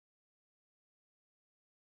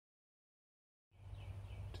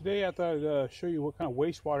Today I thought I'd show you what kind of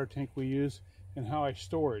wastewater tank we use and how I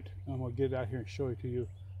store it. I'm going to get it out here and show it to you,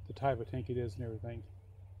 the type of tank it is and everything.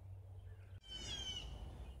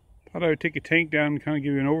 Thought I would take a tank down and kind of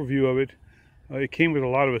give you an overview of it. It came with a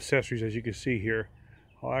lot of accessories, as you can see here.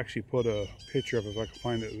 I'll actually put a picture of it if I can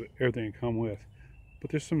find it, everything it come with. But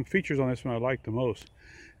there's some features on this one I like the most.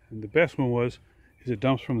 And the best one is it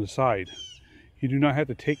dumps from the side. You do not have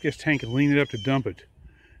to take this tank and lean it up to dump it.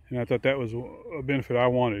 And I thought that was a benefit I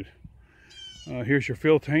wanted. Here's your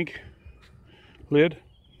fill tank lid.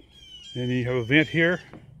 And then you have a vent here.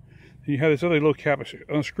 And you have this other little cap that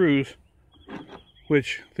unscrews,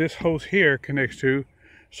 which this hose here connects to,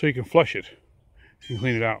 so you can flush it and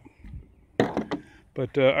clean it out.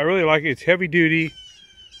 But I really like it. It's heavy duty.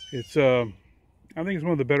 It's I think it's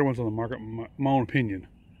one of the better ones on the market, in my own opinion.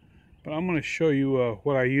 But I'm going to show you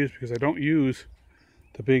what I use, because I don't use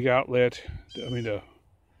the big outlet. I mean the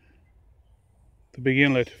big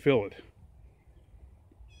inlet to fill it.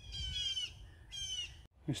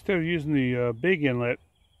 Instead of using the big inlet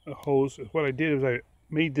hose, what I did is I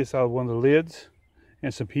made this out of one of the lids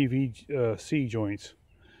and some PVC joints,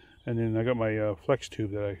 and then I got my flex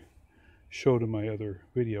tube that I showed in my other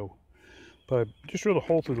video. But I just drilled a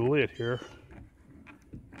hole through the lid here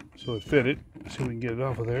so it fit it. Let's see if we can get it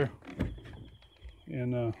off of there.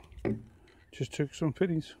 And just took some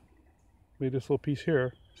fittings, made this little piece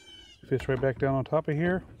here. It fits right back down on top of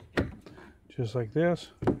here, just like this.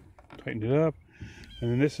 Tightened it up.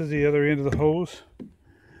 And then this is the other end of the hose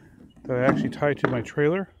that I actually tied to my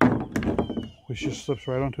trailer, which just slips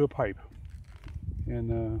right onto a pipe.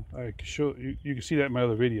 And I can show you, you can see that in my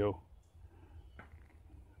other video.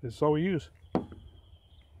 This is all we use.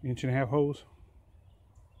 1.5-inch hose.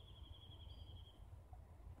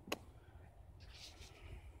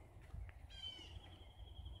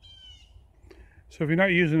 So if you're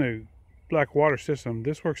not using a black water system,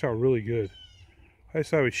 this works out really good. I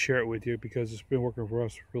just thought I would share it with you because it's been working for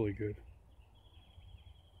us really good.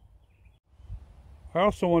 I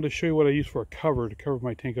also wanted to show you what I use for a cover to cover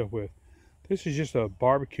my tank up with. This is just a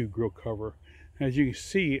barbecue grill cover. And as you can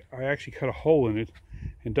see, I actually cut a hole in it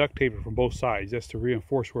and duct tape it from both sides. That's to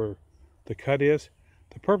reinforce where the cut is.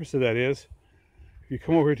 The purpose of that is, if you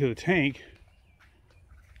come over here to the tank,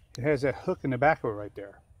 it has that hook in the back of it right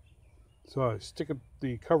there. So I stick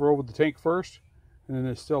the cover over the tank first, and then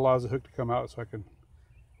it still allows the hook to come out so I can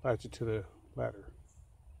latch it to the ladder.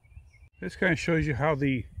 This kind of shows you how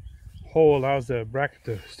the hole allows the bracket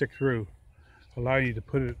to stick through, allowing you to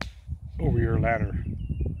put it over your ladder.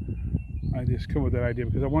 I just come with that idea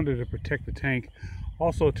because I wanted to protect the tank.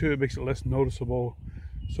 Also too, it makes it less noticeable,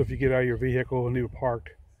 so if you get out of your vehicle and leave it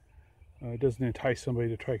parked, it doesn't entice somebody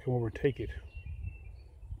to try to come over and take it.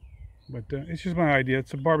 But it's just my idea.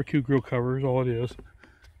 It's a barbecue grill cover is all it is.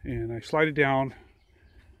 And I slide it down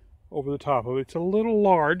over the top of it. It's a little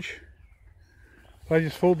large. I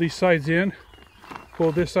just fold these sides in,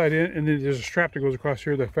 fold this side in, and then there's a strap that goes across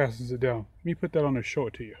here that fastens it down. Let me put that on there and show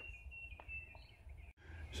it to you.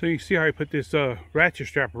 So you can see how I put this ratchet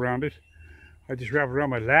strap around it. I just wrap it around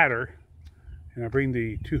my ladder, and I bring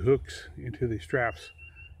the two hooks into the straps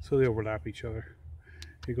so they overlap each other.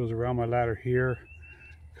 It goes around my ladder here,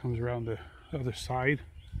 comes around the other side,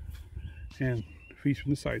 and feeds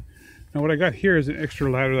from this side. Now what I got here is an extra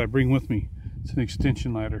ladder that I bring with me. It's an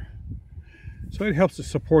extension ladder. So it helps to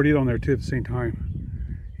support it on there too at the same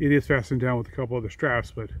time. It is fastened down with a couple other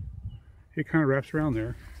straps, but it kind of wraps around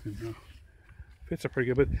there and fits up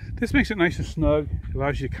pretty good. But this makes it nice and snug. It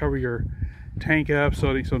allows you to cover your tank up so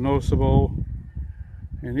it ain't so noticeable,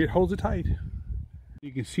 and it holds it tight.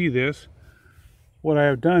 You can see this. What I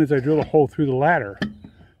have done is I drilled a hole through the ladder.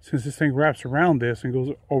 Since this thing wraps around this and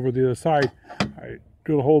goes over the other side, I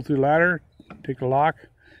drill a hole through the ladder, take the lock,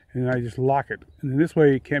 and then I just lock it. And then this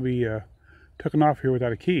way it can't be taken off here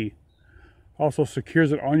without a key. Also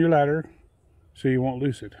secures it on your ladder so you won't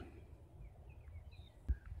lose it.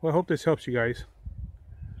 Well, I hope this helps you guys.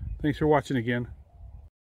 Thanks for watching again.